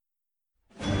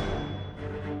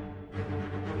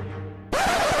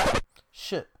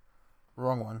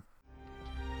Wrong one.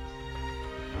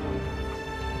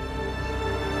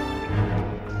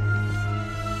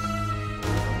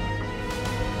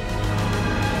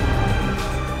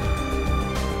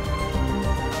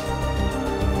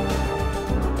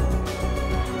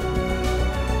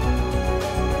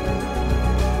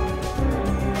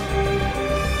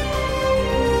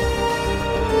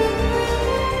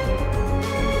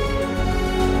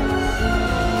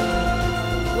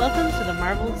 Welcome to the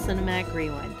Marvel Cinematic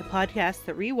Rewind, the podcast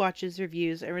that rewatches,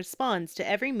 reviews, and responds to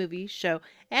every movie, show,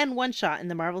 and one-shot in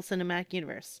the Marvel Cinematic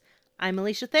Universe. I'm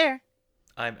Alicia Thayer.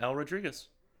 I'm Al Rodriguez.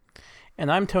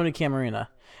 And I'm Tony Camarina.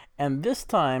 And this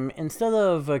time, instead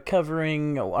of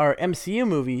covering our MCU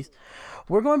movies,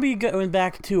 we're going to be going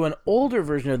back to an older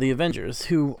version of the Avengers,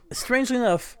 who, strangely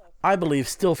enough, I believe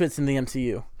still fits in the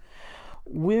MCU.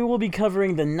 We will be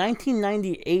covering the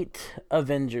 1998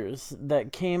 Avengers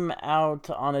that came out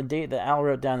on a date that Al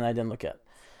wrote down and I didn't look at.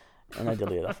 And I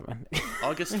deleted it off of mine.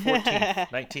 August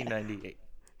 14th, 1998.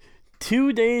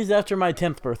 2 days after my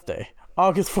 10th birthday.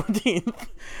 August 14th.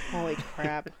 Holy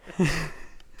crap.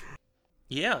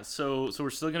 Yeah, so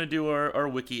we're still going to do our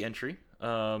wiki entry.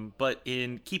 But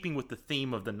in keeping with the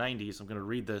theme of the 90s, I'm going to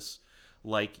read this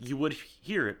like you would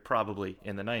hear it probably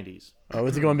in the 90s. Oh,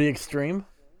 is it going to be extreme?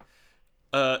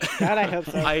 God, I hope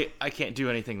so. I can't do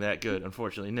anything that good,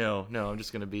 unfortunately. No, I'm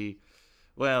just going to be,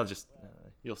 well, just,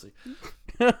 you'll see.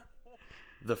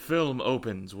 The film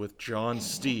opens with John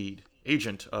Steed,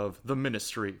 agent of the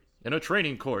Ministry, in a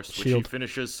training course which he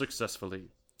finishes successfully.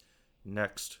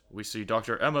 Next, we see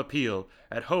Dr. Emma Peel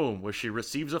at home where she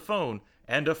receives a phone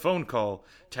and a phone call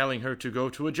telling her to go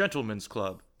to a gentleman's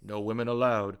club, no women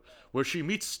allowed, where she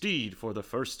meets Steed for the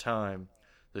first time.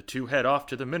 The two head off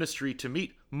to the Ministry to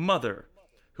meet Mother,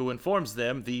 who informs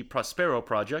them the Prospero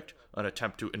Project, an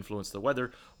attempt to influence the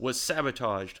weather, was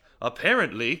sabotaged,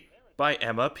 apparently, by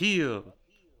Emma Peel.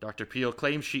 Dr. Peel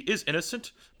claims she is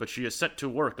innocent, but she is sent to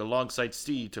work alongside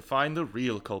Steed to find the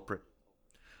real culprit.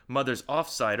 Mother's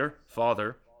offsider,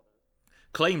 father,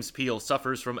 claims Peel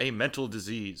suffers from a mental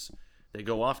disease. They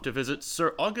go off to visit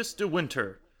Sir August de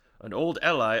Winter, an old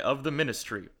ally of the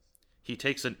Ministry. He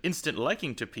takes an instant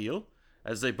liking to Peel,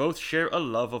 as they both share a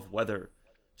love of weather.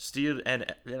 Steed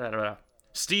and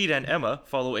Emma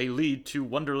follow a lead to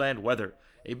Wonderland Weather,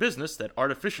 a business that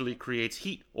artificially creates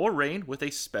heat or rain with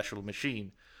a special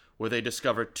machine, where they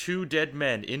discover two dead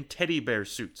men in teddy bear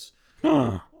suits.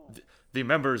 The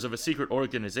members of a secret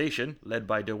organization, led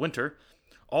by De Winter,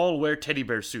 all wear teddy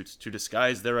bear suits to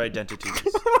disguise their identities.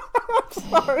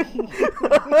 Sorry.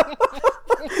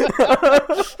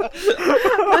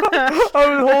 I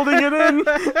was holding it in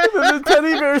the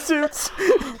teddy bear suits.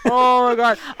 Oh my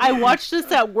god. I watched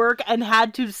this at work and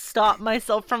had to stop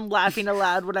myself from laughing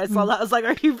aloud when I saw that. I was like,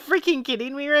 are you freaking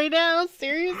kidding me right now?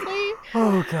 Seriously?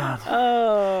 Oh god.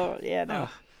 Oh, yeah, no.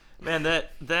 Man,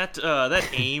 that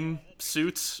AIM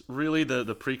suits, really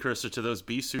the precursor to those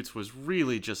B suits, was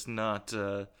really just not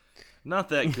that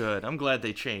good. I'm glad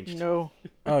they changed. No.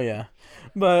 Oh yeah,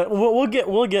 but we'll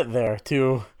get there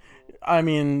too. I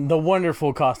mean, the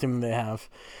wonderful costume they have.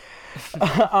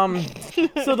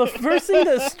 So the first thing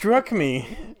that struck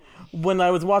me when I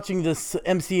was watching this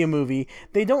MCU movie,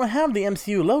 they don't have the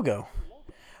MCU logo,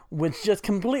 which just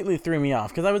completely threw me off.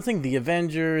 Because I would think the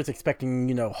Avengers,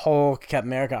 expecting, Hulk, Captain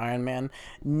America, Iron Man,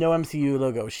 no MCU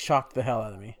logo shocked the hell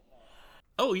out of me.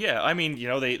 Oh, yeah. I mean,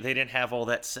 they didn't have all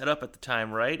that set up at the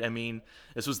time, right? I mean,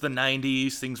 this was the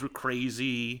 90s. Things were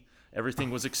crazy. Everything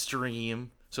was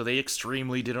extreme. So they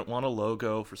extremely didn't want a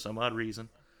logo for some odd reason.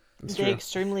 They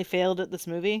extremely failed at this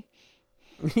movie.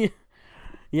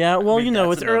 Yeah, well, I mean,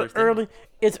 it's early.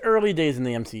 It's early days in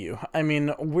the MCU. I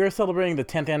mean, we're celebrating the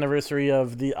 10th anniversary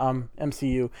of the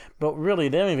MCU, but really,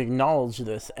 they don't even acknowledge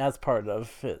this as part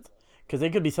of it because they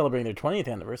could be celebrating their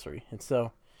 20th anniversary. It's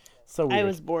so weird. I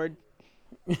was bored.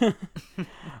 All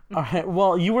right.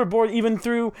 Well, you were bored even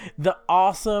through the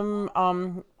awesome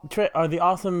the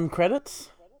awesome credits.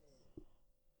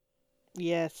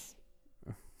 Yes.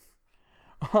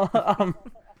 I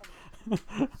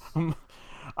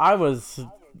was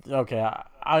okay.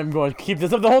 I'm going to keep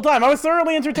this up the whole time. I was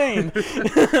thoroughly entertained.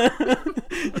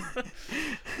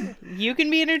 You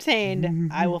can be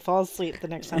entertained. I will fall asleep the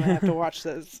next time I have to watch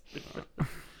this.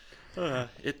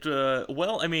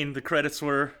 Well, I mean, the credits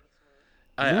were.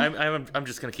 I'm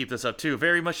just gonna keep this up too.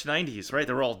 Very much 90s, right?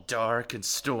 They were all dark and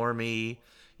stormy.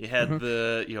 You had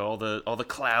all the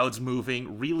clouds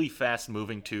moving, really fast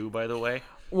moving too. By the way.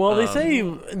 Well, they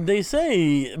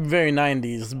say very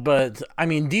 90s, but I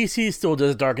mean DC still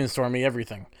does dark and stormy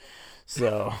everything.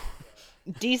 So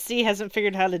DC hasn't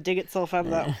figured how to dig itself out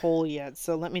of that hole yet.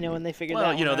 So let me know when they figure that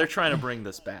out. Well, they're trying to bring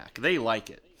this back. They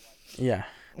like it. Yeah.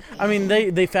 I mean,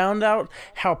 they found out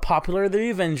how popular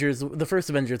the first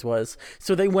Avengers was,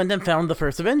 so they went and found the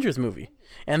first Avengers movie.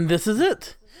 And this is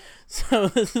it. So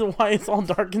this is why it's all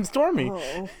dark and stormy.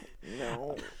 Oh,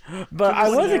 no. But I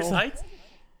was excited. excited.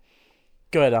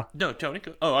 Go ahead, Al. No, Tony.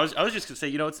 I was just gonna say,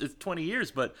 it's 20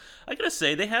 years, but I gotta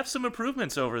say they have some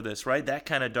improvements over this, right? That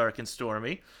kind of dark and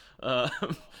stormy, but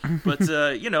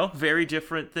very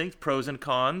different things, pros and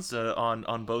cons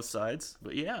on both sides.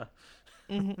 But yeah,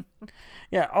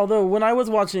 Yeah. Although when I was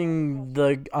watching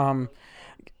the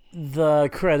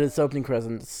opening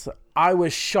credits, I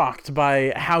was shocked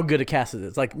by how good a cast it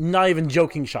is. Like, not even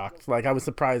joking shocked. Like, I was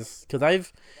surprised because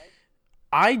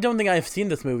I don't think I've seen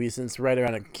this movie since right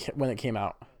around when it came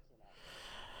out.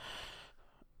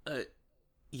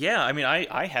 Yeah, I mean,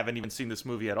 I haven't even seen this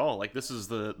movie at all. Like, this is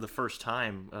the first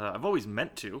time. I've always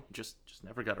meant to, just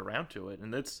never got around to it.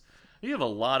 And you have a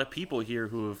lot of people here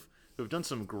who have done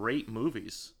some great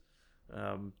movies.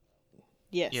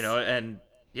 Yes. And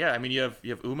yeah, I mean, you have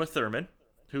Uma Thurman,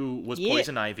 who was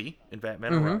Poison Ivy in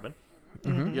Batman and Robin.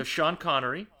 Mm-hmm. You have Sean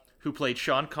Connery, who played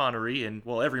Sean Connery in,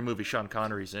 well, every movie Sean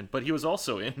Connery's in, but he was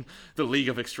also in The League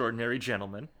of Extraordinary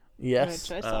Gentlemen.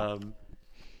 Yes.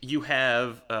 You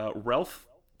have Ralph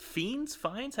Fiennes?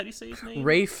 How do you say his name?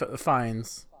 Rafe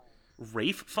Fiennes.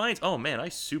 Rafe Fiennes? Oh, man, I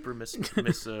super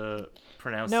mispronounced No,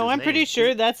 his I'm name. pretty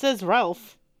sure that says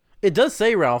Ralph. It does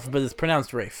say Ralph, but it's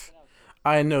pronounced Rafe.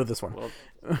 I know this one. Well,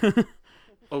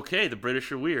 okay, the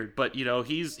British are weird, but,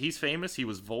 he's famous. He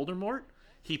was Voldemort.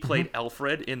 He played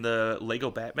Alfred in the Lego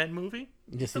Batman movie.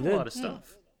 Yes, he did. A lot of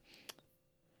stuff.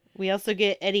 We also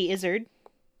get Eddie Izzard.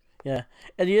 Yeah,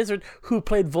 Eddie Izzard, who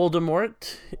played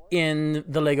Voldemort in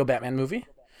the Lego Batman movie.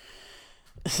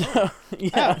 So,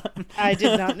 yeah. Oh, I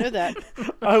did not know that.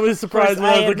 I was surprised when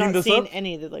I was looking this up. I have not seen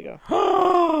any of the Lego.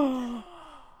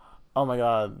 Oh my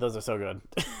god, those are so good.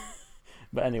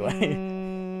 But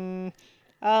anyway.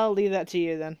 I'll leave that to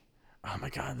you then. Oh my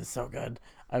god, this is so good.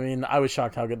 I mean, I was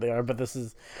shocked how good they are, but this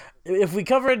is... If we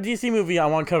cover a DC movie, I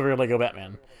want to cover Lego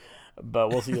Batman. But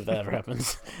we'll see if that ever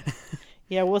happens.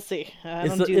 Yeah, we'll see. I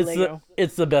don't do Lego.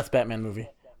 It's the best Batman movie,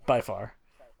 by far.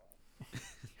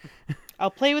 I'll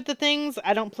play with the things.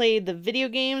 I don't play the video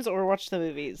games or watch the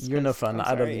movies. You're no fun.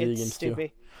 I love the video games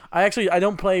stupid. too. I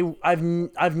don't play. I've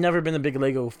never been a big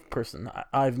Lego person.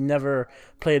 I've never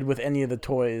played with any of the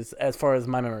toys as far as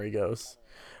my memory goes.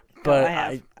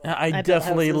 But I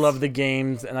definitely love the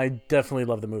games, and I definitely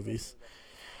love the movies.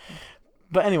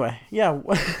 But anyway, yeah.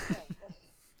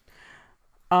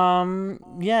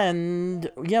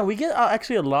 We get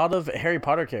actually a lot of Harry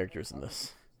Potter characters in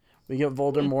this. We get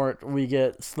Voldemort, we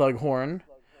get Slughorn,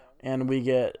 and we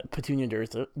get Petunia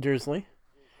Dursley.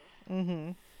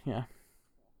 Mm-hmm. Yeah.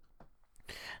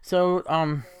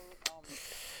 So,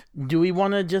 do we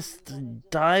want to just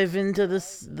dive into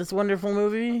this wonderful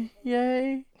movie?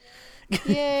 Yay!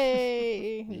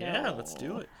 Yay! Yeah, let's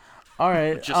do it. All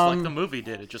right. Just like the movie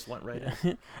did, it just went right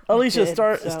in. Alicia,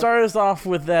 start us off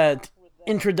with that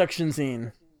introduction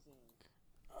scene.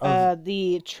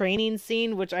 The training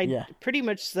scene, which I pretty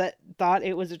much thought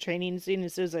it was a training scene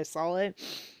as soon as I saw it.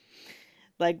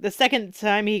 Like, the second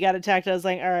time he got attacked, I was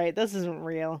like, all right, this isn't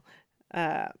real.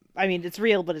 I mean, it's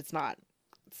real, but it's not.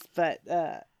 But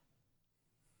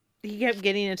he kept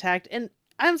getting attacked, and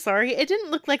I'm sorry, it didn't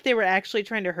look like they were actually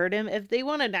trying to hurt him. If they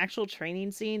want an actual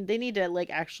training scene, they need to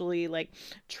actually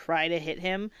try to hit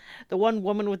him. The one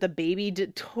woman with the baby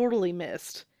totally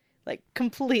missed,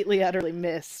 completely utterly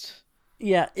missed.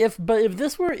 Yeah, if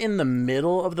this were in the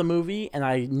middle of the movie and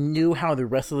I knew how the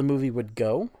rest of the movie would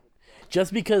go,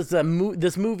 just because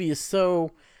this movie is so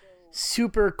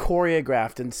super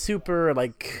choreographed and super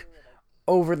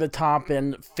over the top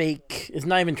and fake. It's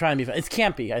not even trying to be fun. It's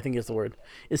campy, I think is the word.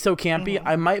 It's so campy,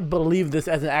 I might believe this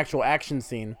as an actual action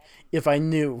scene if I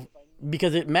knew,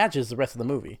 because it matches the rest of the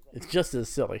movie. It's just as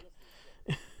silly.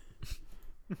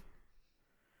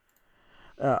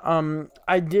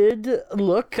 I did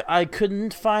look. I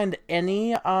couldn't find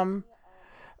any Marvel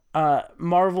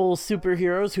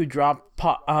superheroes who drop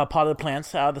potted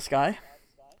plants out of the sky.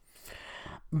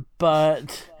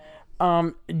 But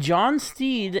John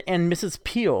Steed and Mrs.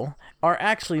 Peel are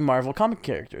actually Marvel comic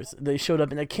characters. They showed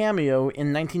up in a cameo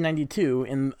in 1992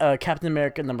 in Captain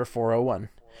America number 401.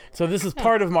 So this is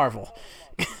part of Marvel.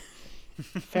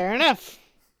 Fair enough.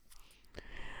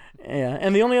 Yeah,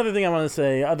 and the only other thing I want to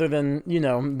say, other than,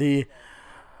 the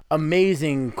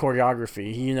amazing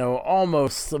choreography,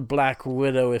 almost Black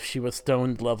Widow if she was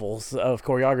stoned levels of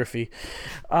choreography,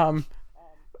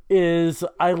 is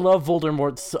I love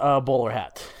Voldemort's bowler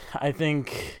hat. I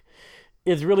think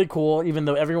it's really cool, even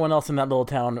though everyone else in that little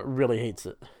town really hates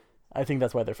it. I think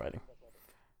that's why they're fighting.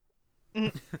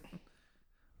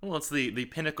 Well, it's the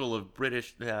pinnacle of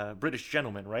British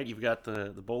gentlemen, right? You've got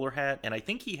the bowler hat, and I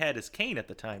think he had his cane at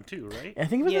the time too, right? I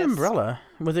think it was an umbrella.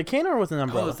 Was it cane or was it an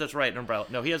umbrella? Oh, that's right, an umbrella.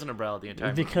 No, he has an umbrella the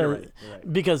entire because time. You're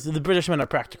right. because the British men are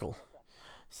practical,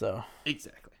 so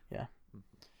Exactly. yeah.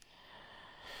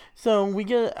 So we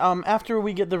get after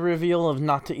we get the reveal of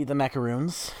not to eat the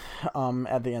macaroons,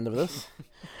 at the end of this.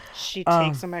 She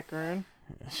takes a macaroon.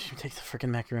 She takes a freaking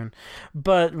macaroon.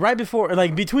 But right before,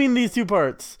 like, between these two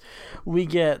parts, we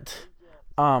get,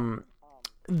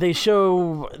 they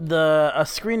show a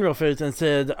screen real footage and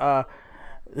said,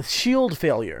 shield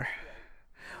failure.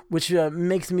 Which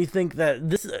makes me think that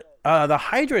the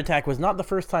Hydra attack was not the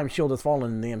first time S.H.I.E.L.D. has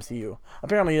fallen in the MCU.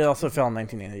 Apparently it also fell in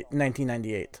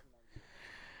 1998.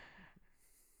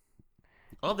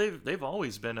 Well, they've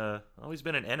always been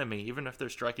an enemy, even if they're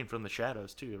striking from the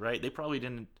shadows too, right? They probably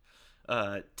didn't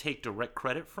take direct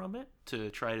credit from it to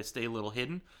try to stay a little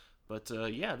hidden, but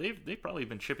yeah, they've probably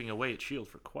been chipping away at S.H.I.E.L.D.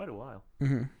 for quite a while.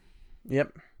 Mm-hmm.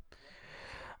 Yep.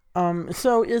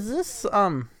 So is this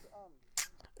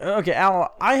okay,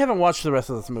 Al? I haven't watched the rest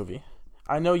of this movie.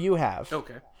 I know you have.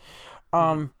 Okay.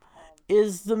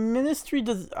 Is the Ministry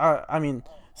I mean,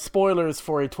 spoilers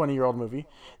for a 20-year-old movie.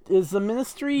 Is the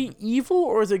Ministry evil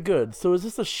or is it good? So is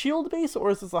this a S.H.I.E.L.D. base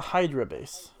or is this a Hydra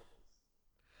base?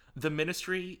 The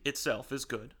Ministry itself is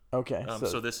good. Okay.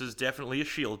 So this is definitely a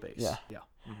S.H.I.E.L.D. base. Yeah. Yeah.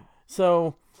 Mm-hmm.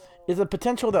 So is a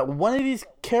potential that one of these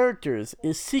characters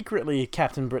is secretly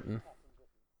Captain Britain?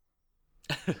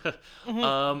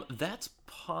 That's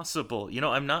possible. You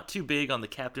know, I'm not too big on the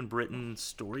Captain Britain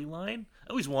storyline. I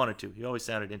always wanted to. He always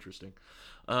sounded interesting.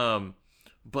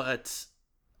 But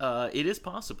it is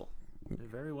possible. It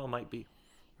very well might be.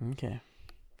 Okay.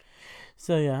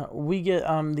 So yeah, we get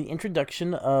the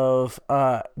introduction of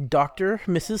Dr.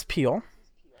 Mrs. Peel.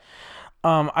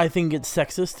 I think it's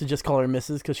sexist to just call her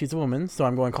Mrs. because she's a woman, so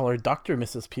I'm going to call her Dr.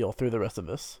 Mrs. Peel through the rest of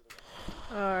this.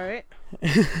 All right.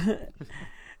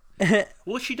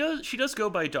 Well, she does go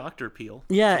by Dr. Peel.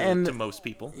 Yeah, and to most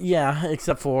people. Yeah,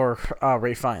 except for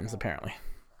Ralph Fiennes, apparently.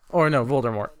 Or no,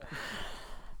 Voldemort.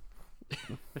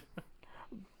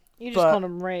 You just called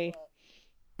him Ray.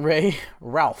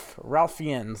 Ralph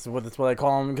Fiennes. That's what I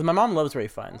call him, because my mom loves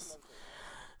Ralph Fiennes.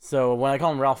 So when I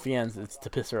call him Ralph Fiennes, it's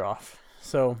to piss her off.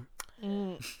 So,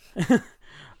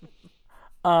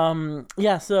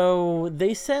 yeah. So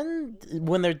they send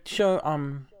when they're show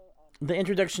the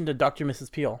introduction to Dr.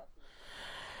 Mrs. Peel.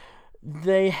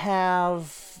 They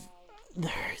have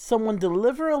someone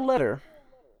deliver a letter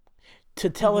to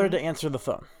tell her to answer the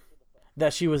phone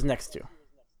that she was next to.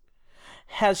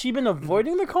 Has she been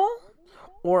avoiding the call,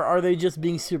 or are they just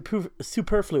being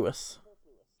superfluous?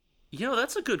 You know,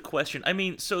 that's a good question. I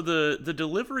mean, so the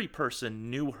delivery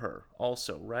person knew her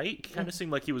also, right? Kind of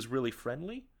seemed like he was really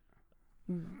friendly.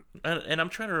 And I'm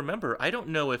trying to remember. I don't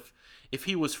know if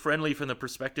he was friendly from the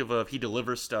perspective of he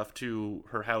delivers stuff to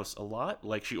her house a lot,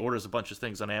 like she orders a bunch of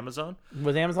things on Amazon.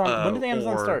 Was Amazon? When did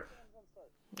Amazon start?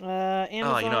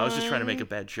 Amazon. Oh, you know, I was just trying to make a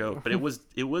bad joke, but it was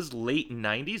late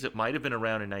 '90s. It might have been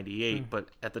around in '98, but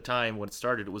at the time when it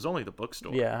started, it was only the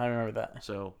bookstore. Yeah, I remember that.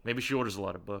 So maybe she orders a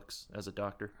lot of books as a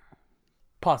doctor,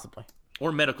 possibly,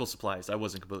 or medical supplies. I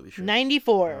wasn't completely sure.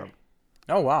 94.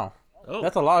 Oh wow. Oh,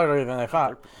 that's a lot earlier than I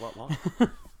thought. A lot long.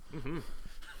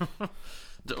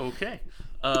 Okay.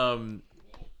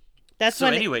 That's so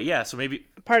when anyway, yeah. So maybe.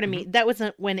 Pardon me. That was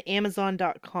when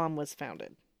Amazon.com was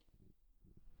founded.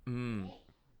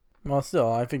 Well,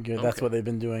 still, I figure that's what they've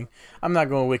been doing. I'm not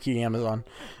going to wiki Amazon.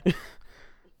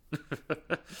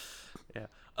 Yeah.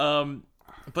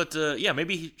 But yeah,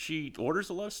 maybe she orders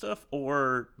a lot of stuff,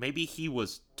 or maybe he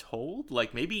was told.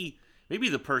 Like maybe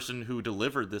the person who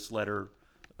delivered this letter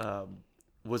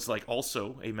was like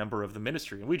also a member of the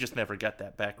Ministry, and we just never got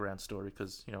that background story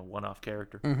because one-off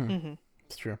character.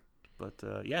 It's true. But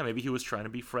yeah, maybe he was trying to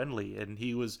be friendly, and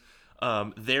he was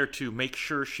there to make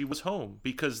sure she was home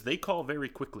because they call very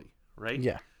quickly, right?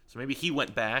 Yeah. So maybe he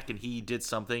went back and he did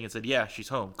something and said, "Yeah, she's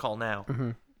home. Call now."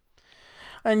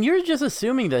 And you're just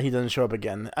assuming that he doesn't show up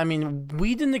again. I mean,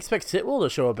 we didn't expect Sitwell to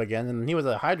show up again, and he was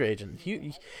a Hydra agent.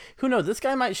 Who knows? This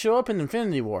guy might show up in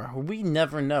Infinity War. We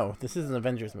never know. This is an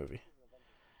Avengers movie.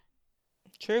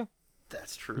 True.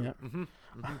 That's true. Yep.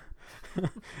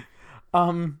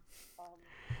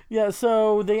 Yeah,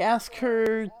 so they ask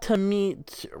her to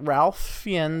meet Ralph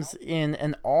Fiennes in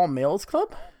an all-males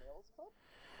club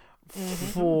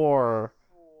for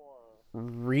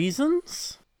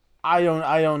reasons. I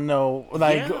don't know.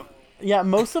 Like, yeah,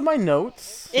 most of my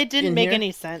notes. It didn't make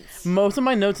any sense. Most of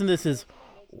my notes in this is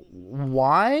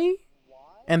why,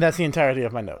 and that's the entirety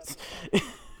of my notes.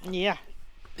 Yeah.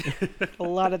 A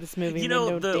lot of this movie.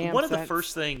 One of the the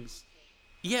first things.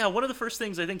 Yeah, one of the first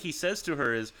things I think he says to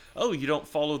her is, "Oh, you don't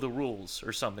follow the rules,"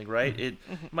 or something, right? It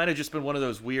might have just been one of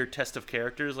those weird test of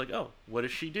characters, like, "Oh, what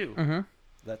does she do?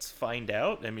 Let's find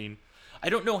out." I mean, I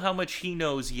don't know how much he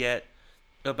knows yet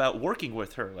about working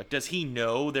with her. Like, does he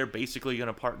know they're basically going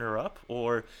to partner up,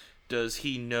 or does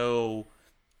he know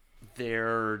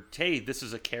hey, this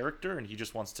is a character, and he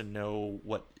just wants to know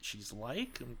what she's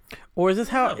like? Or is this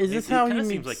how he meets?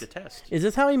 Seems like the test. Is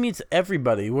this how he meets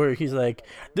everybody? Where he's like,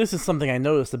 "This is something I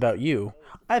noticed about you.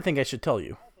 I think I should tell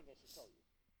you."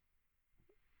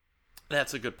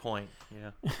 That's a good point.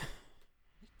 Yeah.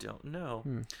 Don't know.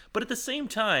 But at the same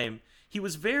time, he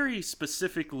was very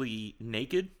specifically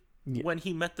naked when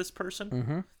he met this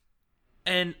person.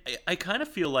 And I kind of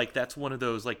feel like that's one of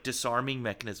those like disarming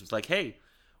mechanisms. Like, hey,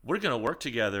 we're going to work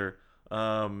together.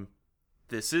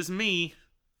 This is me.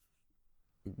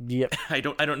 Yep. I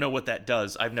don't know what that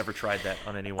does. I've never tried that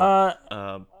on anyone.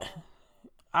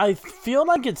 I feel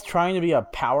like it's trying to be a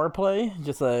power play.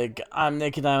 Just like, I'm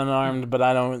naked, I'm unarmed, but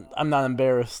I'm not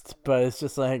embarrassed. But it's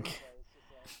just like,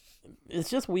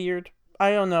 it's just weird.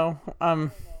 I don't know.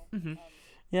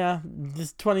 Yeah,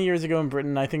 just 20 years ago in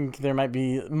Britain, I think there might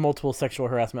be multiple sexual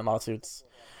harassment lawsuits.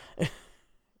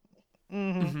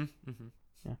 Yeah.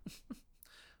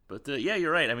 But yeah,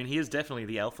 you're right. I mean, he is definitely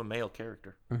the alpha male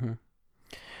character.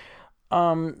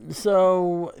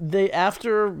 So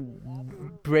after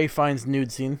Bray finds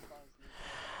nude scene,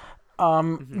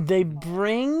 they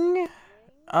bring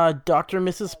Dr. and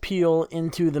Mrs. Peel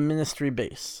into the Ministry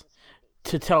base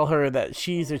to tell her that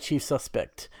she's their chief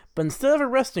suspect. But instead of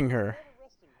arresting her,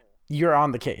 you're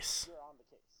on the case.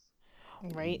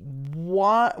 Right.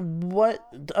 What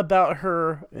about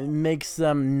her makes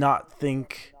them not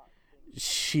think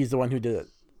she's the one who did it?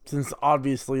 Since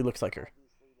obviously looks like her.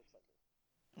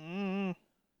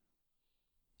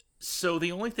 So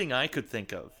the only thing I could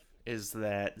think of is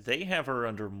that they have her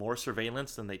under more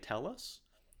surveillance than they tell us.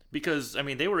 Because, I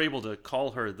mean, they were able to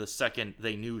call her the second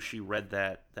they knew she read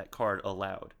that card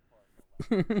aloud.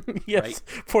 Yes, right?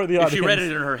 For the audience. If she read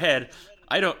it in her head,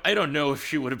 I don't know if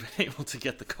she would have been able to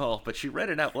get the call, but she read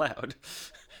it out loud.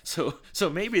 So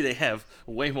maybe they have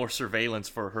way more surveillance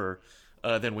for her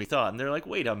than we thought. And they're like,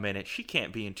 wait a minute, she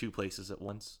can't be in two places at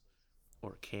once.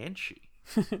 Or can she?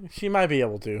 She might be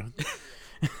able to.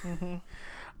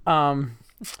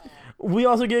 We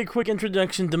also get a quick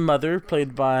introduction to Mother,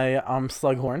 played by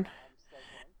Slughorn,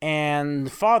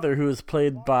 and Father, who is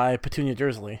played by Petunia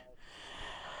Dursley.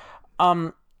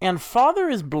 And Father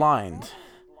is blind.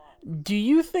 Do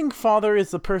you think Father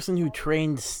is the person who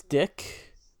trained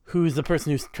Stick, who's the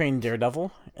person who's trained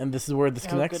Daredevil, and this is where this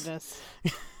connects? Goodness.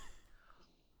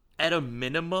 At a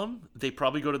minimum, they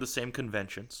probably go to the same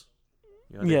conventions.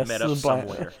 You know, they Yes, met up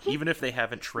somewhere, even if they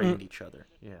haven't trained each other.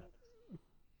 Yeah.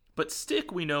 But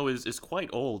Stick, we know, is quite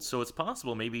old, so it's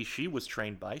possible maybe she was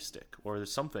trained by Stick, or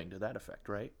there's something to that effect,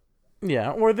 right?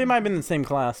 Yeah, or they might have been in the same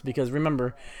class, because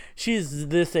remember, she's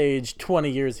this age 20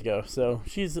 years ago, so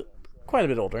she's quite a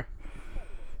bit older.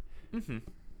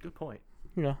 Good point.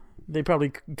 Yeah, they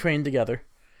probably trained together.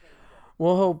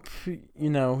 We'll hope,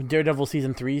 Daredevil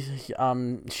Season 3,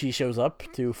 she shows up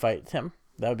to fight him.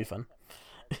 That would be fun.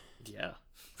 Yeah.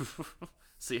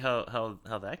 See how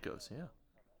that goes, yeah.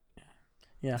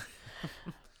 Yeah.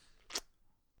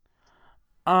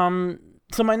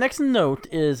 So my next note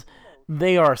is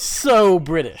they are so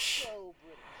British.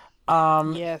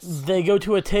 Yes. They go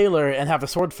to a tailor and have a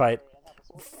sword fight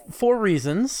for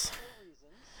reasons.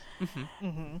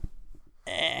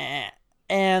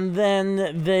 And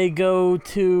then they go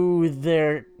to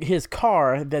his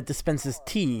car that dispenses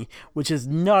tea, which is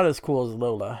not as cool as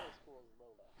Lola.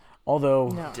 Although,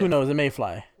 who knows, it may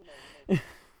fly.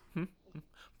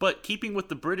 But keeping with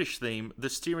the British theme, the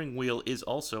steering wheel is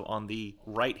also on the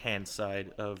right-hand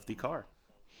side of the car.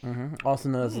 Also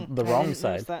known as the wrong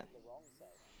side.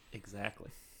 Exactly.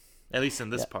 At least in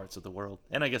this parts of the world.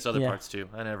 And I guess other parts too.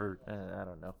 I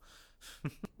don't know.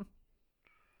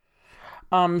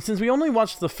 Since we only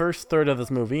watched the first third of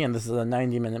this movie, and this is a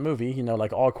 90-minute movie,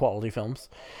 like all quality films,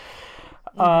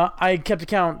 I kept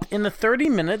account. In the 30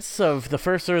 minutes of the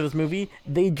first third of this movie,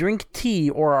 they drink tea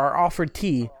or are offered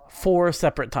tea 4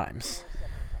 separate times.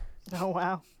 Oh,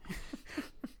 wow.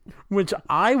 Which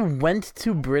I went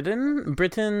to Britain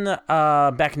back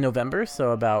in November,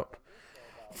 so about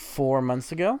 4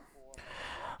 months ago.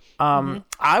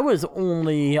 I was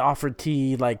only offered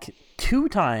tea like 2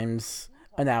 times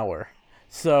an hour.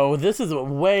 So this is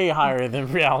way higher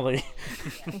than reality.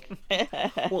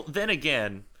 Well, then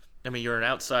again, I mean, you're an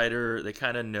outsider. They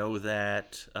kind of know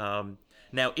that.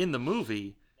 Now, in the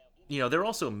movie, they're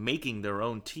also making their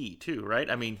own tea, too, right?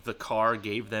 I mean, the car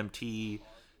gave them tea.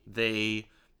 They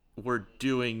were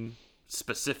doing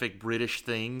specific British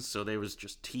things, so there was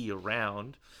just tea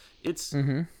around. It's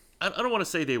I don't want to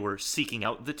say they were seeking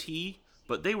out the tea,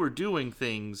 but they were doing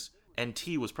things, and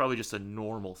tea was probably just a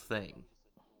normal thing.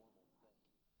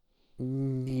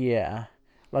 Yeah,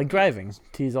 like driving.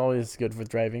 Tea's always good for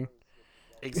driving.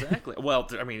 Exactly. Well,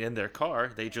 I mean, in their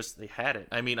car, they had it.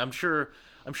 I mean, I'm sure,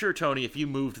 Tony, if you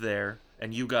moved there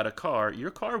and you got a car, your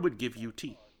car would give you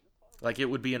tea. Like, it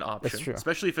would be an option. That's true.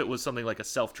 Especially if it was something like a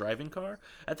self-driving car.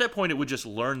 At that point, it would just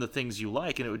learn the things you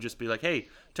like, and it would just be like, hey,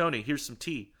 Tony, here's some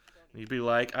tea. And you'd be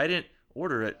like, I didn't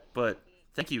order it, but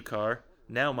thank you, car.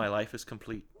 Now my life is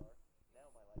complete.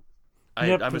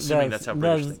 I'm assuming that's how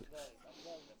British think.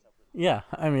 Yeah,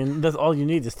 I mean, that's all you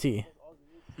need is tea.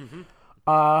 Mm-hmm.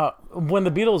 When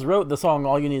the Beatles wrote the song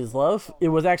 "All You Need Is Love," it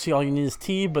was actually "All You Need Is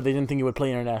Tea," but they didn't think it would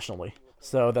play internationally,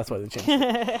 so that's why they changed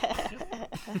it.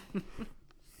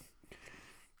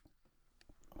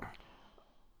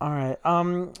 All right.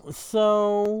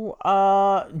 So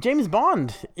James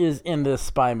Bond is in this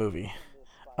spy movie,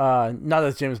 not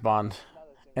as James Bond,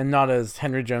 and not as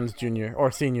Henry Jones Jr.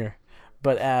 or Sr.,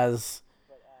 but as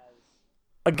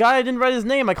a guy I didn't write his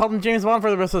name. I called him James Bond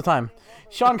for the rest of the time.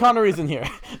 Sean Connery's in here.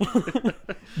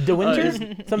 De Winter?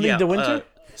 De Winter?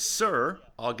 Sir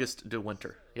August De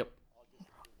Winter. Yep.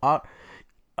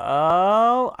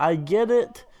 Oh, I get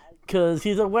it. Because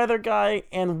he's a weather guy,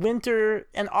 and winter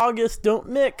and August don't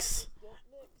mix.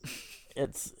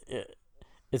 It's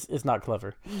not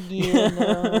clever. Yeah,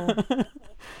 no.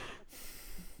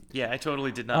 Yeah, I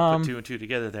totally did not put two and two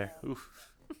together there. Oof.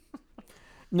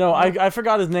 No, I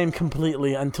forgot his name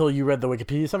completely until you read the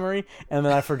Wikipedia summary, and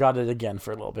then I forgot it again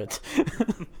for a little bit.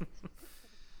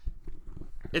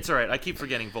 It's all right. I keep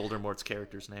forgetting Voldemort's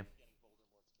character's name.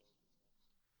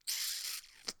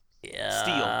 Yeah.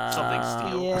 Steel. Something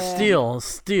Steel. Yeah. Steel.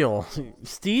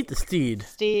 Steed?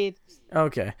 Steed.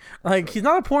 Okay. Like, he's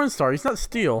not a porn star. He's not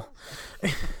Steel.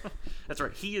 That's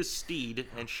right. He is Steed,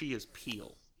 and she is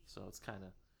Peel. So it's kind of...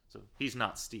 So he's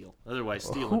not Steel. Otherwise,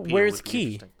 Steel and Peel where's would be Key?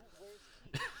 interesting.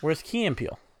 Where's Key and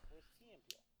Peel?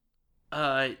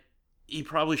 He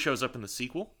probably shows up in the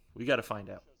sequel. We got to find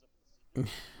out.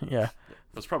 Yeah.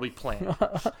 It was probably planned.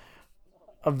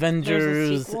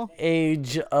 Avengers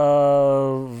Age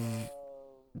of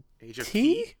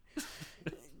Tea?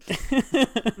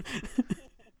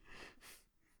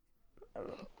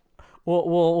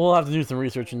 We'll have to do some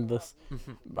research into this.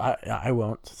 I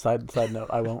won't. Side note,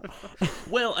 I won't.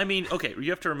 Well, I mean, okay,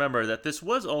 you have to remember that this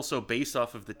was also based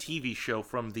off of the TV show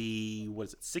from the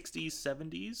 60s,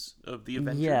 70s of the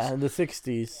Avengers? Yeah, the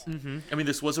 60s. Mm-hmm. I mean,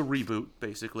 this was a reboot,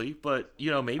 basically, but,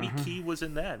 maybe Key was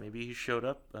in that. Maybe he showed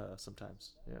up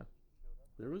sometimes. Yeah.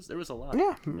 There was a lot.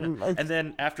 Yeah. And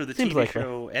then after the TV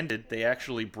show ended, they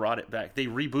actually brought it back. They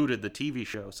rebooted the TV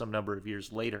show some number of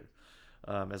years later.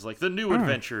 As like the new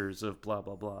adventures of blah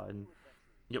blah blah, and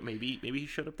maybe he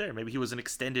showed up there. Maybe he was an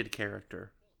extended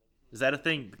character. Is that a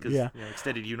thing? Because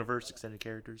extended universe, extended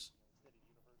characters.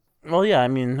 Well, yeah. I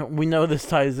mean, we know this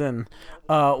ties in.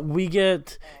 We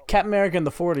get Captain America in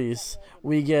the 40s.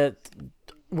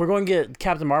 We're going to get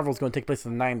Captain Marvel's going to take place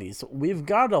in the 90s. We've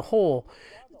got a whole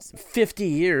 50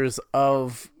 years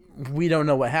of we don't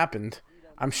know what happened.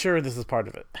 I'm sure this is part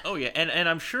of it. Oh yeah, and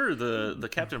I'm sure the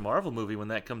Captain Marvel movie, when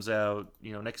that comes out,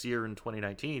 next year in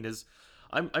 2019, is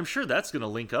I'm sure that's going to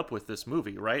link up with this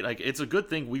movie, right? Like, it's a good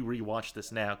thing we rewatch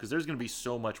this now, because there's going to be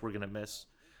so much we're going to miss,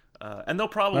 and they'll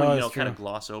probably kind of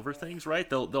gloss over things, right?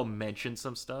 They'll mention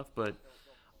some stuff, but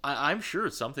I'm sure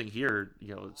something here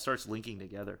starts linking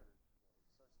together.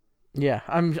 Yeah,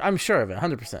 I'm sure of it,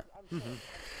 100%.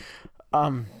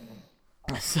 Mm-hmm.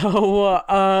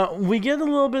 So we get a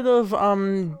little bit of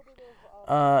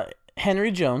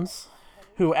Henry Jones,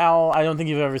 who, Al, I don't think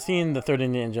you've ever seen the third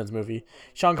Indiana Jones movie.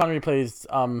 Sean Connery plays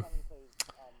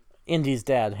Indy's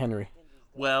dad, Henry.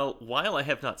 Well, while I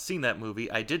have not seen that movie,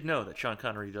 I did know that Sean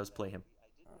Connery does play him,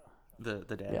 the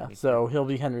dad. Yeah, so he'll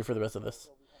be Henry for the rest of this,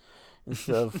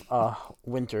 instead of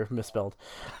Winter, misspelled.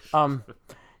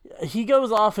 He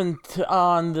goes off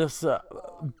on this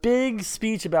big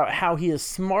speech about how he is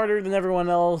smarter than everyone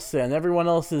else, and everyone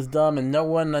else is dumb, and no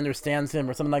one understands him,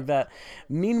 or something like that.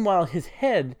 Meanwhile, his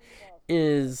head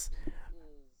is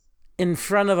in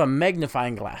front of a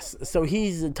magnifying glass. So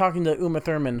he's talking to Uma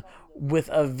Thurman with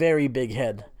a very big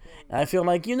head. And I feel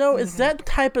like, it's that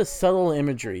type of subtle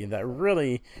imagery that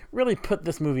really, really put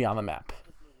this movie on the map.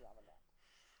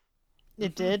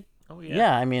 It did? Oh, yeah.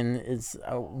 Yeah, I mean, it's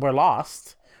we're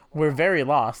lost. We're very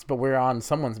lost, but we're on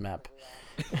someone's map.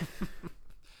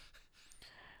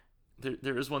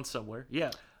 There is one somewhere.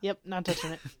 Yeah. Yep, not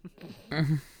touching it.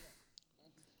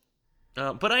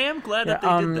 But I am glad that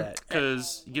they did that,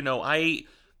 because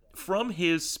from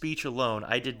his speech alone,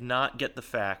 I did not get the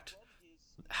fact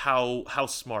how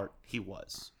smart he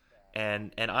was.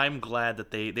 And I'm glad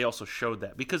that they also showed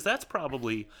that, because that's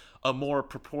probably a more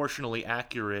proportionally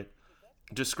accurate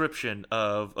description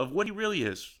of what he really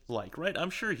is like, right? I'm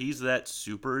sure he's that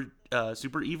super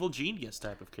evil genius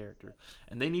type of character,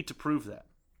 and they need to prove that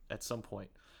at some point.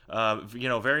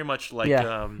 Very much like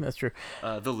that's true.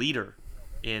 The leader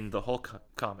in the Hulk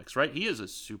comics, right? He is a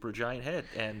super giant head,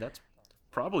 and that's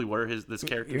probably where this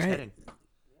character's heading.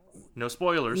 No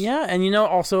spoilers. Yeah, and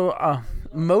also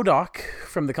MODOK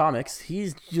from the comics,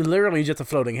 he's literally just a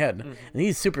floating head, and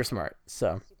he's super smart,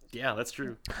 so... Yeah, that's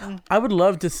true. I would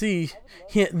love to see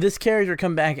this character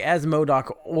come back as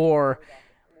MODOK, or...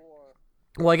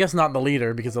 Well, I guess not the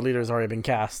leader, because the leader's already been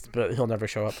cast, but he'll never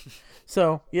show up.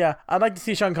 So, yeah, I'd like to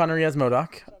see Sean Connery as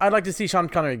MODOK. I'd like to see Sean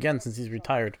Connery again, since he's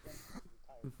retired.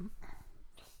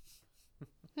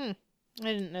 I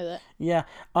didn't know that. Yeah,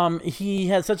 he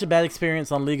had such a bad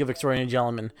experience on League of Extraordinary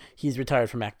Gentlemen, he's retired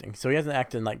from acting. So he hasn't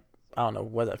acted in, like, I don't know,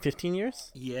 was that 15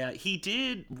 years? Yeah, he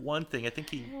did one thing. I think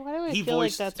Why do I he feel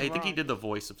voiced. like that's I think he wrong? did the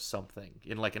voice of something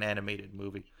in like an animated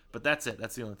movie. But that's it.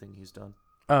 That's the only thing he's done.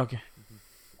 Oh, okay.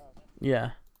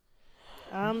 Yeah.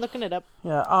 I'm looking it up.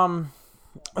 Yeah.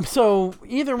 So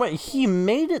either way, he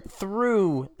made it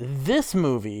through this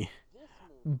movie,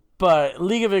 but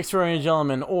League of Extraordinary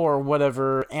Gentlemen, or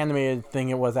whatever animated thing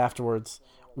it was afterwards,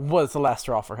 was the last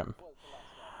straw for him.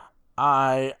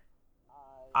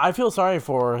 I feel sorry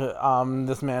for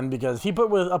this man, because he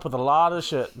put up with a lot of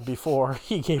shit before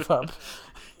he gave up.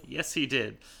 Yes, he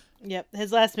did. Yep,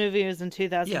 his last movie was in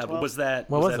 2012. Yeah, but was that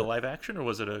was a it? live action or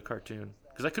was it a cartoon?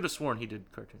 Because I could have sworn he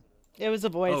did cartoon. It was a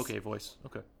voice. Oh, okay, voice.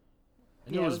 Okay. I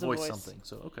knew Yeah, it was a voice voice. something.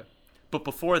 So okay. But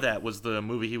before that was the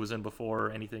movie he was in before,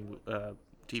 or anything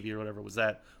TV or whatever. Was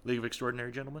that League of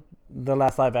Extraordinary Gentlemen? The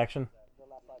last live action.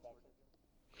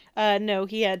 No,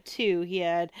 he had two. He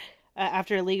had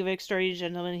after League of Extraordinary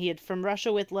Gentlemen, he had From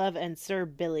Russia with Love and Sir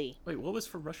Billy. Wait, what was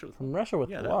From Russia with From Russia with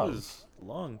Yeah, Love. that was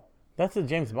long. That's a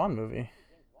James Bond movie.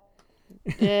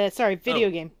 Sorry, video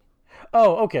game.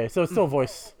 Oh, okay. So it's still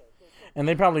voice. And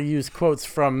they probably used quotes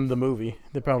from the movie.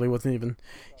 There probably wasn't even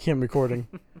him recording,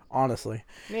 honestly.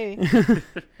 Maybe.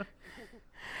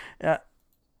 Yeah.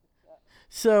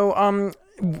 So,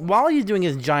 while he's doing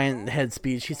his giant head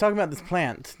speech, he's talking about this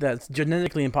plant that's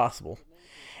genetically impossible.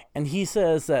 And he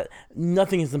says that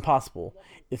nothing is impossible.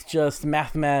 It's just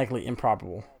mathematically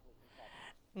improbable.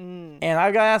 And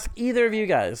I've got to ask either of you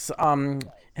guys,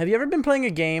 have you ever been playing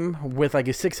a game with like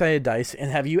a 6-sided dice,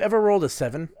 and have you ever rolled a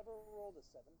 7?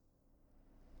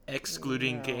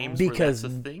 Excluding games Because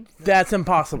where that's a thing? that's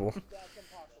impossible.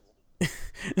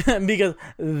 Because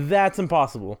that's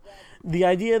impossible. The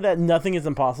idea that nothing is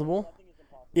impossible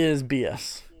is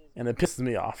BS. And it pisses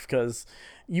me off, because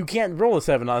you can't roll a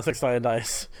 7 on a 6-sided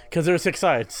dice, because there are 6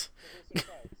 sides.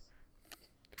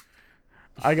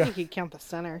 I think you count the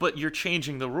center. But you're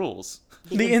changing the rules.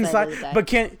 The inside, of the die. but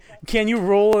can you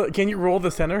roll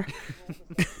the center?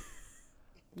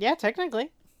 Yeah,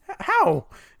 technically. How?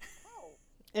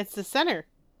 It's the center.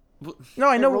 No,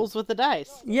 I It know. rolls with the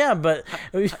dice. Yeah, but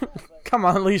come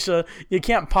on, Alicia. You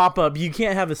can't pop up. You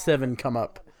can't have a 7 come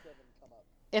up.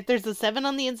 If there's a 7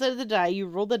 on the inside of the die, you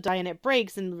roll the die and it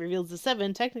breaks and reveals a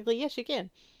 7. Technically, yes, you can.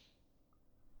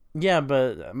 Yeah,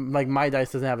 but like my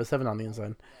dice doesn't have a 7 on the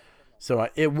inside, so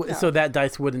so that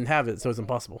dice wouldn't have it. So it's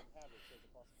impossible.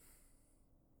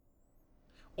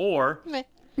 Or Meh.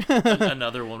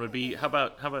 another one would be how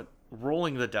about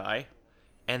rolling the die,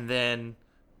 and then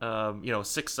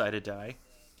 6-sided die,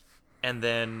 and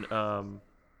then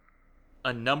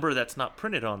a number that's not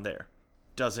printed on there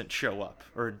doesn't show up,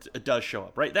 or it does show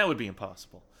up, right? That would be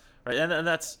impossible, right? And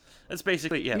that's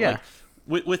basically Yeah.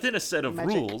 Like within a set of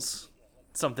Magic. rules,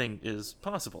 something is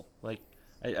possible. Like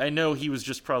I know he was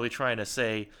just probably trying to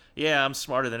say, yeah, I'm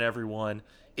smarter than everyone.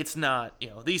 It's not,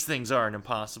 these things aren't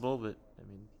impossible, but I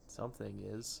mean, something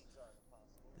is.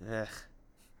 Ugh.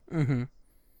 Mm-hmm.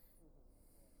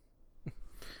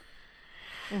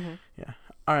 Yeah.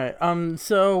 All right.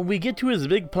 So we get to his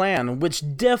big plan,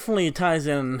 which definitely ties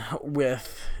in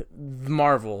with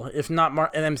Marvel, if not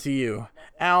an MCU.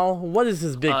 Al, what is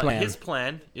his big plan? His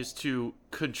plan is to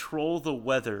control the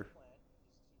weather.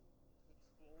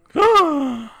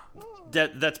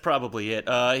 That's probably it.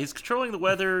 He's controlling the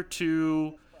weather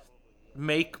to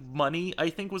make money, I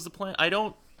think was the plan.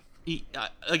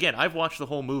 Again, I've watched the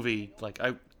whole movie. Like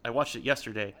I watched it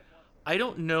yesterday. I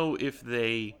don't know if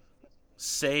they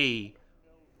say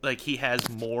like he has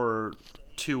more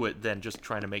to it than just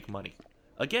trying to make money.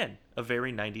 Again, a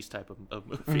very 90s type of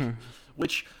movie,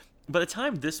 which by the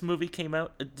time this movie came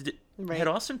out, had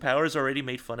Austin Powers already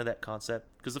made fun of that concept?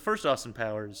 Because the first Austin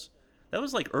Powers, that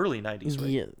was like early 90s, right?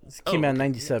 Yeah, it came out in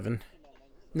 97.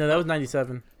 No, that was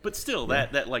 97. But still,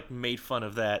 that like made fun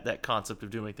of that concept of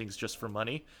doing things just for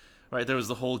money, right? There was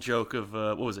the whole joke of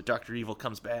what was it? Dr. Evil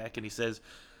comes back and he says,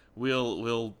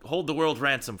 "We'll hold the world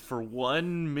ransom for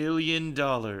 $1 million."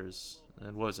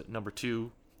 And what was it? Number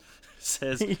 2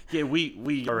 says, "Yeah,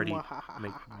 we already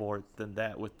make more than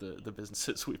that with the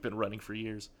businesses we've been running for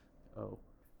years." Oh.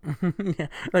 Yeah,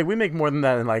 like we make more than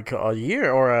that in like a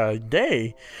year or a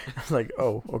day. It's like,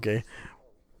 oh, okay.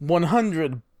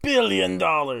 $100 billion.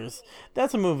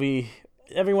 That's a movie.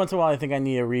 Every once in a while, I think I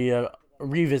need a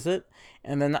revisit,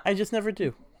 and then I just never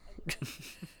do.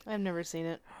 I've never seen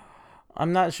it.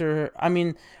 I'm not sure. I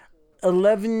mean,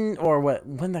 11 or what?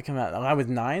 When did that come out? I was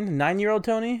 9. 9-year-old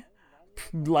Tony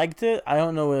liked it. I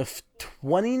don't know if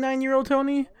 29-year-old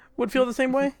Tony would feel the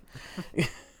same way.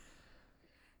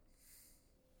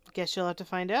 Guess you'll have to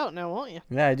find out now, won't you?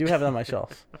 Yeah, I do have it on my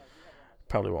shelf.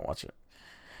 Probably won't watch it.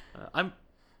 I'm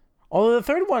Although the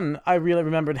third one I really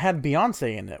remembered had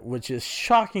Beyonce in it, which is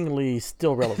shockingly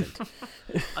still relevant.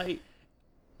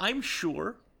 I'm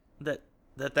sure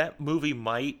that movie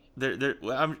might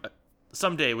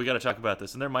someday we got to talk about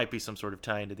this, and there might be some sort of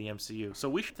tie into the MCU, so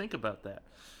we should think about that.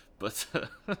 But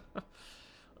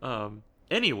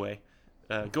anyway,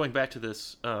 going back to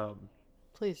this,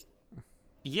 please.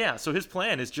 Yeah, so his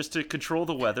plan is just to control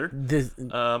the weather.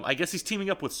 I guess he's teaming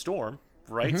up with Storm,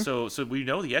 right? Mm-hmm. So we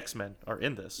know the X-Men are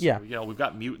in this. Yeah. So, we've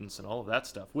got mutants and all of that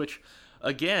stuff, which,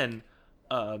 again,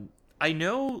 I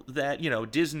know that,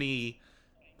 Disney,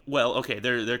 well, okay,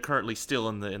 they're currently still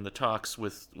in the talks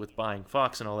with buying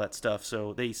Fox and all that stuff,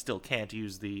 so they still can't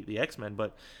use the X-Men.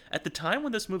 But at the time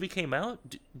when this movie came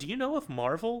out, do you know if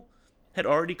Marvel had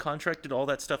already contracted all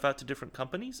that stuff out to different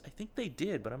companies? I think they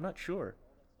did, but I'm not sure.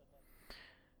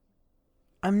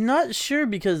 I'm not sure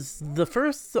because the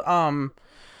first X-Men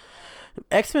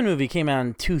movie came out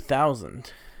in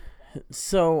 2000.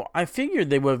 So I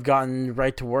figured they would have gotten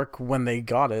right to work when they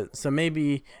got it. So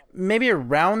maybe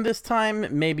around this time,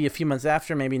 maybe a few months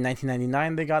after, maybe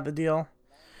 1999 they got the deal.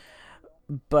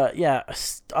 But yeah,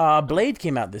 Blade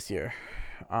came out this year,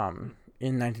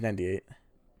 in 1998.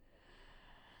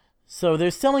 So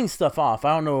they're selling stuff off.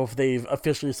 I don't know if they've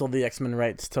officially sold the X-Men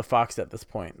rights to Fox at this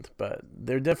point, but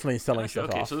they're definitely selling stuff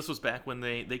off. Okay, so this was back when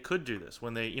they could do this,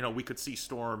 when we could see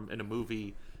Storm in a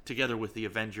movie together with the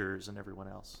Avengers and everyone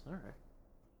else. All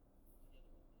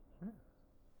right.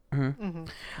 Mm-hmm. Mm-hmm.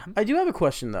 I do have a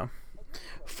question though.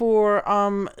 For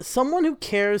someone who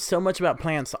cares so much about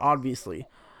plants, obviously,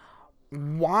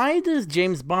 why does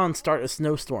James Bond start a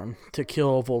snowstorm to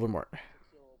kill Voldemort?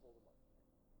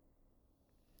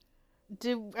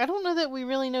 I don't know that we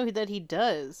really know that he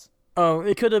does. Oh,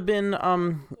 it could have been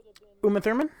Uma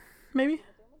Thurman, maybe?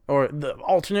 Or the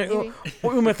alternate or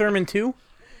Uma Thurman 2?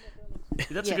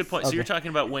 That's a good point. So you're talking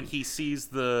about when he sees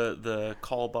the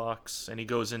call box and he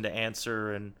goes in to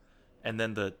answer and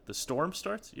then the storm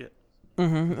starts? Yeah.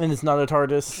 Mm-hmm. And it's not a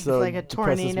TARDIS, so it's like a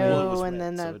tornado and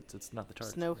then it's not the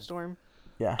TARDIS. Snowstorm.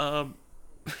 Yeah.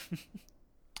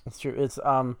 It's true. It's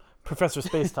Professor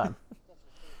Spacetime.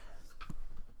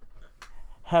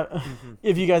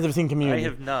 If you guys have seen Community. I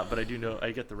have not, but I do know.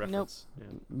 I get the reference.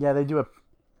 Nope. Yeah,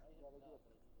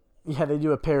 they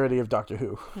do a parody of Doctor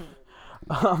Who.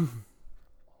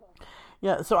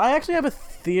 Yeah, so I actually have a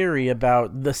theory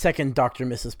about the second Dr.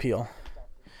 Mrs. Peel.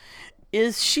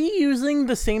 Is she using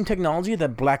the same technology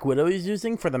that Black Widow is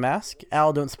using for the mask?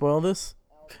 Al, don't spoil this.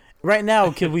 Right now,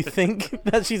 can we think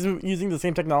that she's using the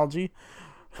same technology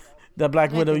that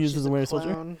Black Widow uses in Winter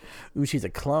Soldier? Ooh, she's a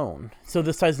clone. So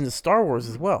this ties into Star Wars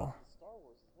as well.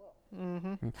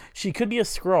 Mm-hmm. She could be a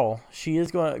Skrull.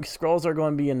 Skrulls are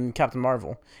going to be in Captain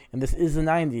Marvel, and this is the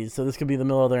 90s, so this could be the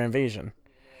middle of their invasion.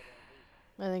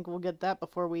 I think we'll get that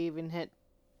before we even hit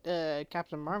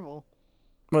Captain Marvel.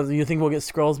 Well, do you think we'll get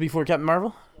Skrulls before Captain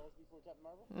Marvel?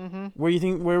 Mm-hmm.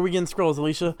 Where are we getting Skrulls,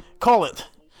 Alicia? Call it.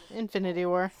 Infinity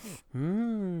War.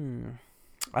 You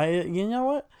know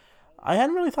what? I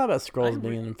hadn't really thought about Skrulls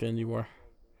being in Infinity War.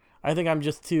 I think I'm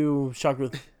just too shocked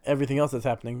with everything else that's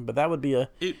happening, but that would be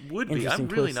It would be. I'm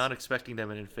really not expecting them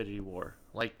in Infinity War.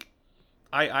 Like,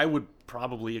 I would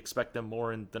probably expect them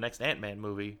more in the next Ant-Man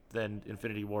movie than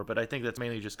Infinity War, but I think that's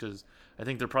mainly just because I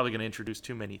think they're probably going to introduce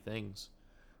too many things.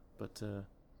 But,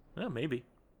 well, maybe.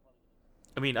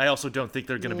 I mean, I also don't think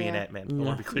they're going to be an Ant-Man. I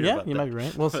want to be clear about that. Yeah, you might be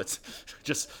right. Well, but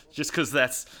just because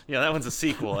that's, that one's a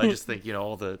sequel. I just think,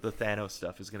 all the Thanos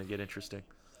stuff is going to get interesting.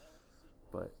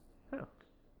 But,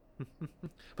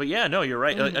 But yeah, no, you're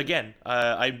right. Again,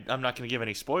 I'm not going to give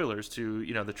any spoilers to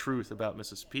the truth about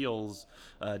Mrs. Peel's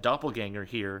doppelganger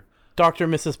here. Dr.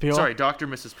 Mrs. Peel. Sorry, Dr.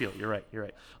 Mrs. Peel. You're right.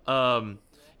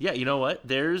 Yeah, you know what?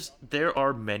 There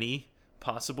are many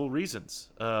possible reasons.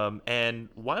 And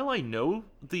while I know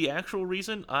the actual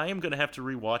reason, I am going to have to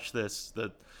rewatch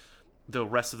the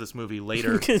rest of this movie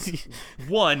later.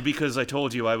 One, because I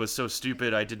told you I was so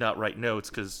stupid I did not write notes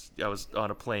because I was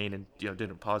on a plane and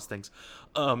didn't pause things.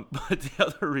 But the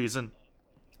other reason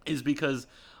is because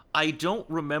I don't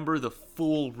remember the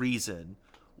full reason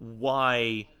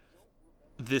why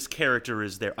this character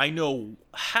is there. I know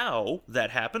how that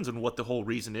happens and what the whole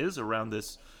reason is around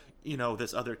this,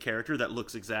 this other character that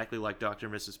looks exactly like Dr.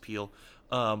 Mrs. Peel.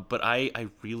 But I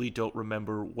really don't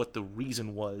remember what the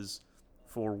reason was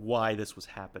for why this was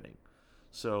happening.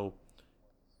 So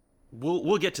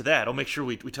we'll get to that. I'll make sure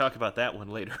we talk about that one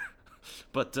later.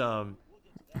 But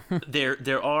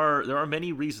there are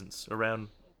many reasons around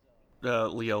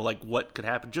Leo, like what could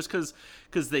happen, just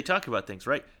because they talk about things,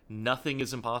 right? Nothing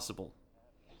is impossible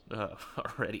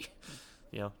already.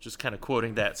 Just kind of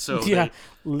quoting that. So yeah,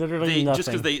 literally nothing. Just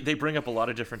because they bring up a lot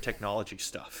of different technology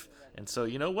stuff. And so,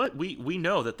 you know what? We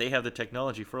know that they have the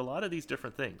technology for a lot of these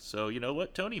different things. So, you know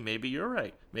what, Tony? Maybe you're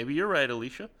right. Maybe you're right,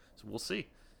 Alicia. So we'll see.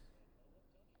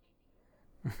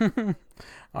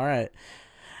 All right.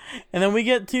 And then we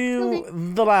get to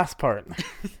the last part.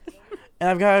 And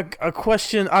I've got a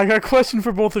question. I got a question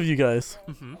for both of you guys.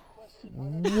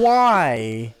 Mm-hmm.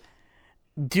 Why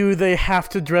do they have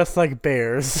to dress like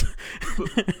bears?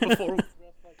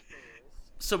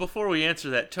 Before we answer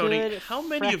that, Tony, Good how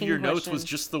many of your notes question. was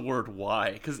just the word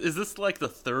 "why"? Because is this like the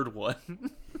third one?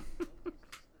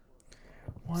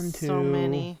 One, two. So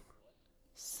many.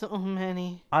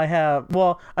 I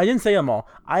didn't say them all.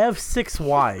 I have 6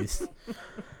 whys.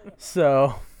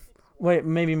 So, wait,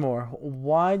 maybe more.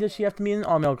 Why does she have to be in an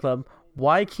all-male club?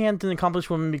 Why can't an accomplished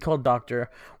woman be called doctor?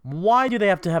 Why do they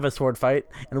have to have a sword fight?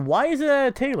 And why is it at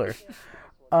a tailor?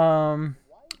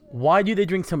 Why do they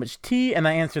drink so much tea? And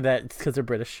I answer that it's because they're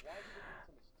British.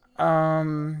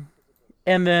 And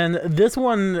then this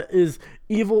one is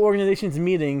evil organizations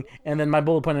meeting, and then my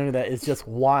bullet point under that is just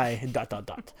why ...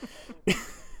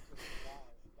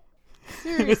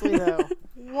 Seriously though,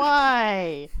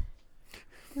 why?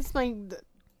 That's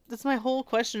my whole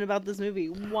question about this movie.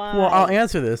 Why? Well, I'll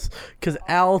answer this because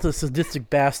Al's a sadistic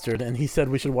bastard, and he said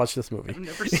we should watch this movie. I've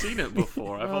never seen it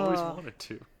before. I've always wanted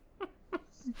to.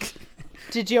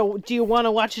 Do you want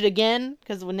to watch it again?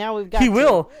 Because now we've got. He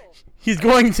will. He's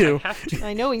going to. I have to.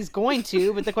 I know he's going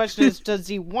to, but the question is, does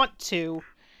he want to?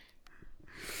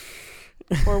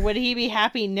 Or would he be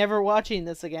happy never watching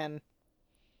this again?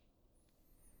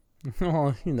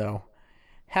 Well,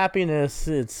 happiness.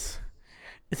 It's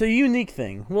a unique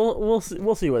thing. We'll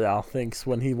see what Al thinks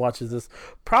when he watches this.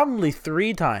 Probably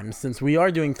 3 times since we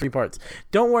are doing 3 parts.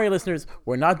 Don't worry, listeners.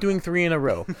 We're not doing 3 in a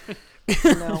row.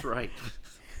 No. That's right.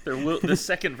 The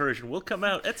second version will come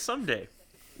out at some day.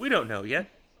 We don't know yet.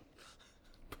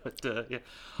 But yeah.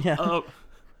 Yeah.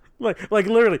 Like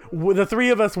literally, the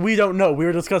 3 of us, we don't know. We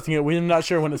were discussing it. We're not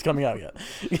sure when it's coming out yet.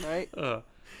 Right.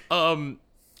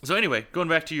 So anyway, going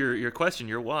back to your question,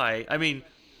 your why. I mean,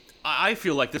 I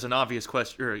feel like there's an obvious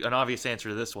question or an obvious answer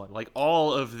to this one. Like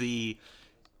all of the.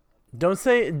 Don't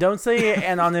say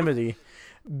anonymity,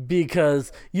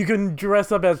 because you can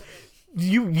dress up as.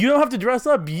 You don't have to dress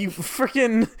up. You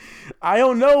freaking, I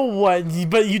don't know what,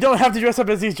 but you don't have to dress up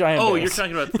as these giant bears. Oh, you're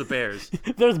talking about the bears.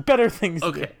 There's better things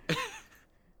to do. Okay.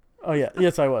 Oh, yeah.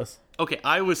 Yes, I was. Okay,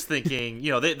 I was thinking,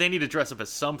 they need to dress up as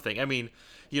something. I mean,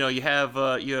 you have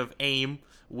AIM,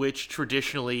 which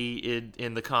traditionally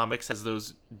in the comics has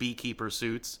those beekeeper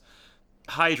suits.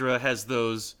 Hydra has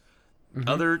those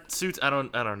other suits. I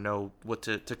don't know what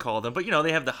to call them, but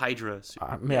they have the Hydra suit.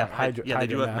 Hydra. Yeah, they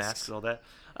do have masks. masks and all that.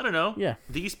 I don't know. Yeah.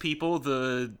 These people,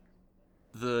 the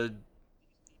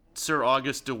Sir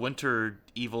August de Winter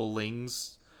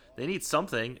evilings, they need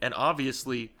something, and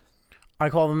obviously I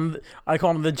call them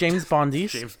the James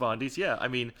Bondies. James Bondies, yeah. I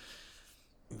mean,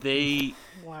 they.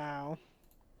 Wow.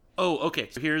 Oh, okay.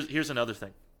 So here's another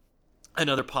thing,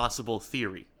 another possible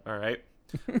theory. All right.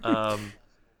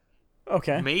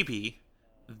 Okay. Maybe,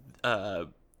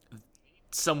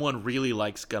 someone really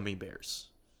likes gummy bears,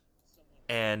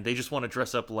 and they just want to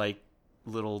dress up like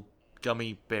little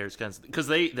gummy bears, because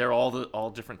they're all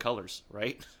different colors,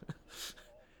 right?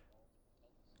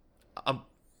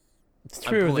 It's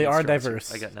true. They are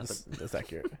diverse. I got nothing. That's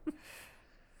accurate.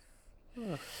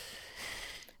 I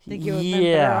think you would have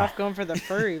been better off going for the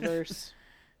furry verse.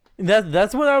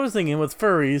 That's what I was thinking with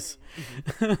furries.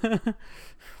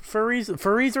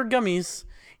 Furries or gummies,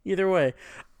 either way.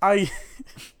 I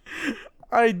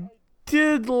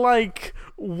did like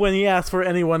when he asked for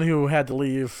anyone who had to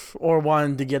leave or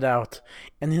wanted to get out,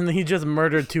 and then he just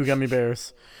murdered 2 gummy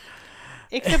bears.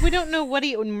 Except we don't know what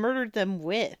he murdered them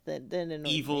with.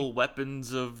 Evil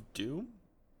weapons of doom?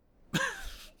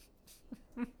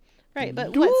 Right,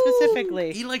 but what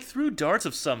specifically? He, threw darts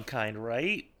of some kind,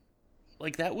 right?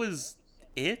 That was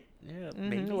it? Yeah,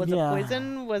 maybe. Was it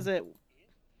poison? Was it...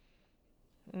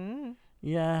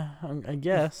 Yeah, I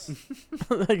guess.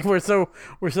 We're so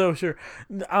sure.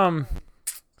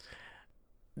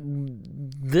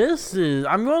 This is...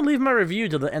 I'm going to leave my review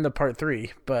to the end of part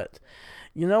 3, but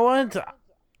you know what?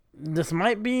 This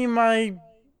might be my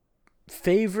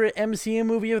favorite MCU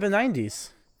movie of the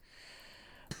 90s.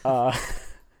 Out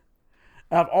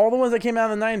of all the ones that came out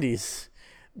in the 90s,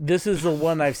 this is the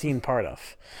one I've seen part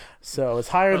of. So it's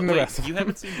higher than the rest of them. You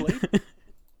haven't seen Blade?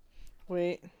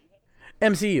 Wait.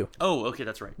 MCU. Oh, okay,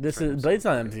 that's right. Blade's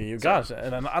not MCU. Gosh,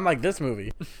 and unlike this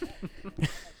movie.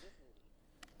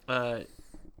 No,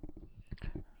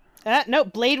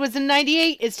 Blade was in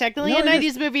 98. It's technically a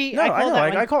 90s movie. No,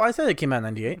 I said it came out in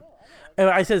 98.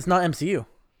 I said it's not MCU.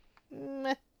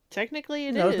 Technically it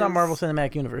is. No, it's not Marvel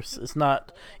Cinematic Universe. It's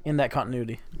not in that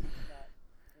continuity.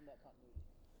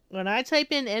 When I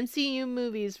type in MCU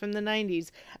movies from the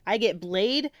 90s, I get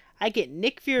Blade, I get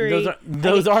Nick Fury.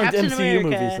 Those aren't Captain MCU America.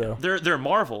 movies, though. They're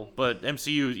Marvel, but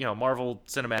MCU, Marvel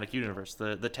Cinematic Universe,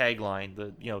 the tagline,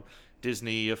 the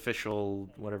Disney official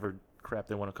whatever crap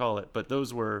they want to call it. But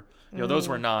those were those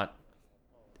were not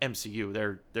MCU.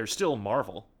 They're still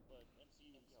Marvel.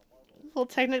 Well,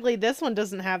 technically, this one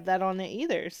doesn't have that on it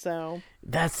either. So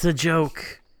that's the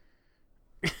joke.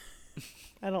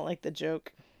 I don't like the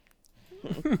joke.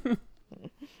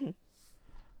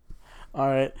 All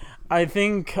right, I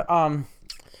think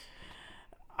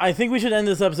we should end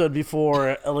this episode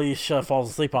before Alicia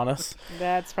falls asleep on us.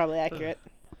 That's probably accurate.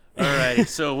 All right,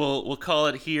 so we'll call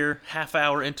it here. Half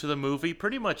hour into the movie,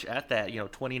 pretty much at that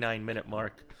 29-minute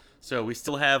mark. So we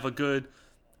still have a good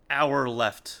hour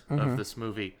left of this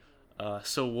movie.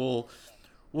 So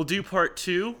we'll do part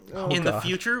 2 in the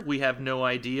future. We have no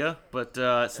idea, but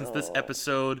since this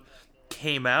episode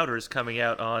came out or is coming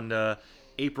out on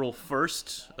April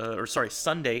 1st,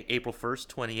 Sunday, April 1st,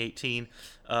 2018,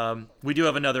 we do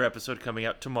have another episode coming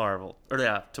out tomorrow,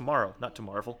 not to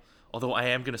Marvel, although I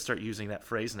am going to start using that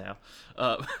phrase now.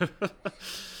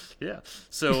 Yeah,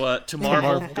 so to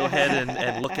Marvel, go ahead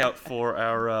and look out for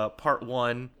our part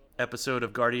 1 episode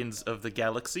of Guardians of the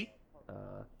Galaxy,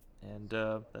 and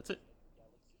that's it.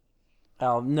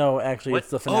 No, actually,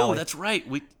 it's the finale. Oh, that's right,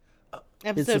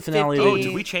 Episode it's the finale. 50 Oh,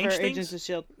 did we change things? Agents of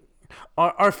S.H.I.E.L.D.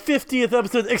 Our 50th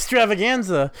episode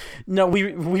extravaganza. No, we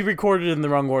recorded it in the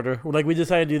wrong order. We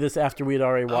decided to do this after we had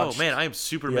already watched. Oh man, I am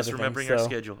super misremembering our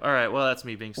schedule. All right, well that's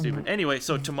me being stupid. Anyway,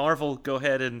 so to Marvel, go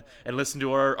ahead and listen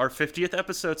to our 50th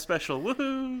episode special.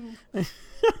 Woohoo!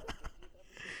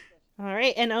 All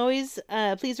right, and always,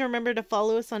 please remember to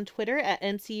follow us on Twitter at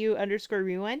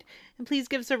MCU_rewind, and please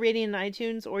give us a rating in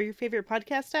iTunes or your favorite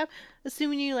podcast app,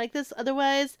 assuming you like this.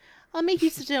 Otherwise, I'll make you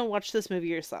sit down and watch this movie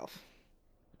yourself.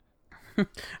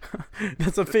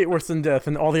 That's a fate worse than death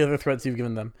and all the other threats you've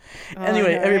given them.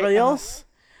 Anyway, everybody else,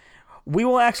 we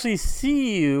will actually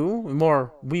see you,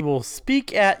 we will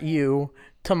speak at you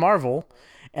to Marvel,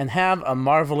 and have a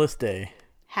marvelous day.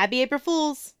 Happy April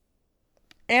Fools!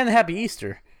 And happy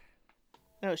Easter.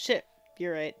 Oh shit,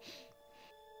 you're right.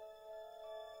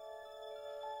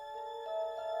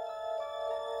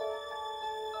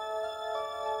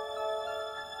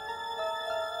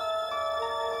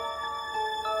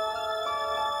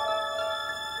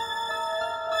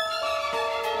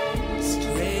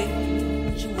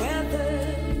 Strange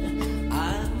weather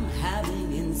I'm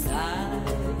having inside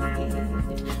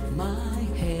my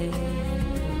head.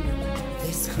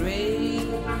 This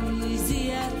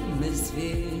crazy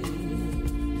atmosphere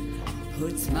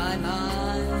puts my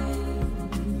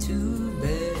mind to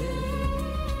bed,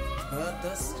 but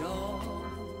the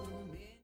storm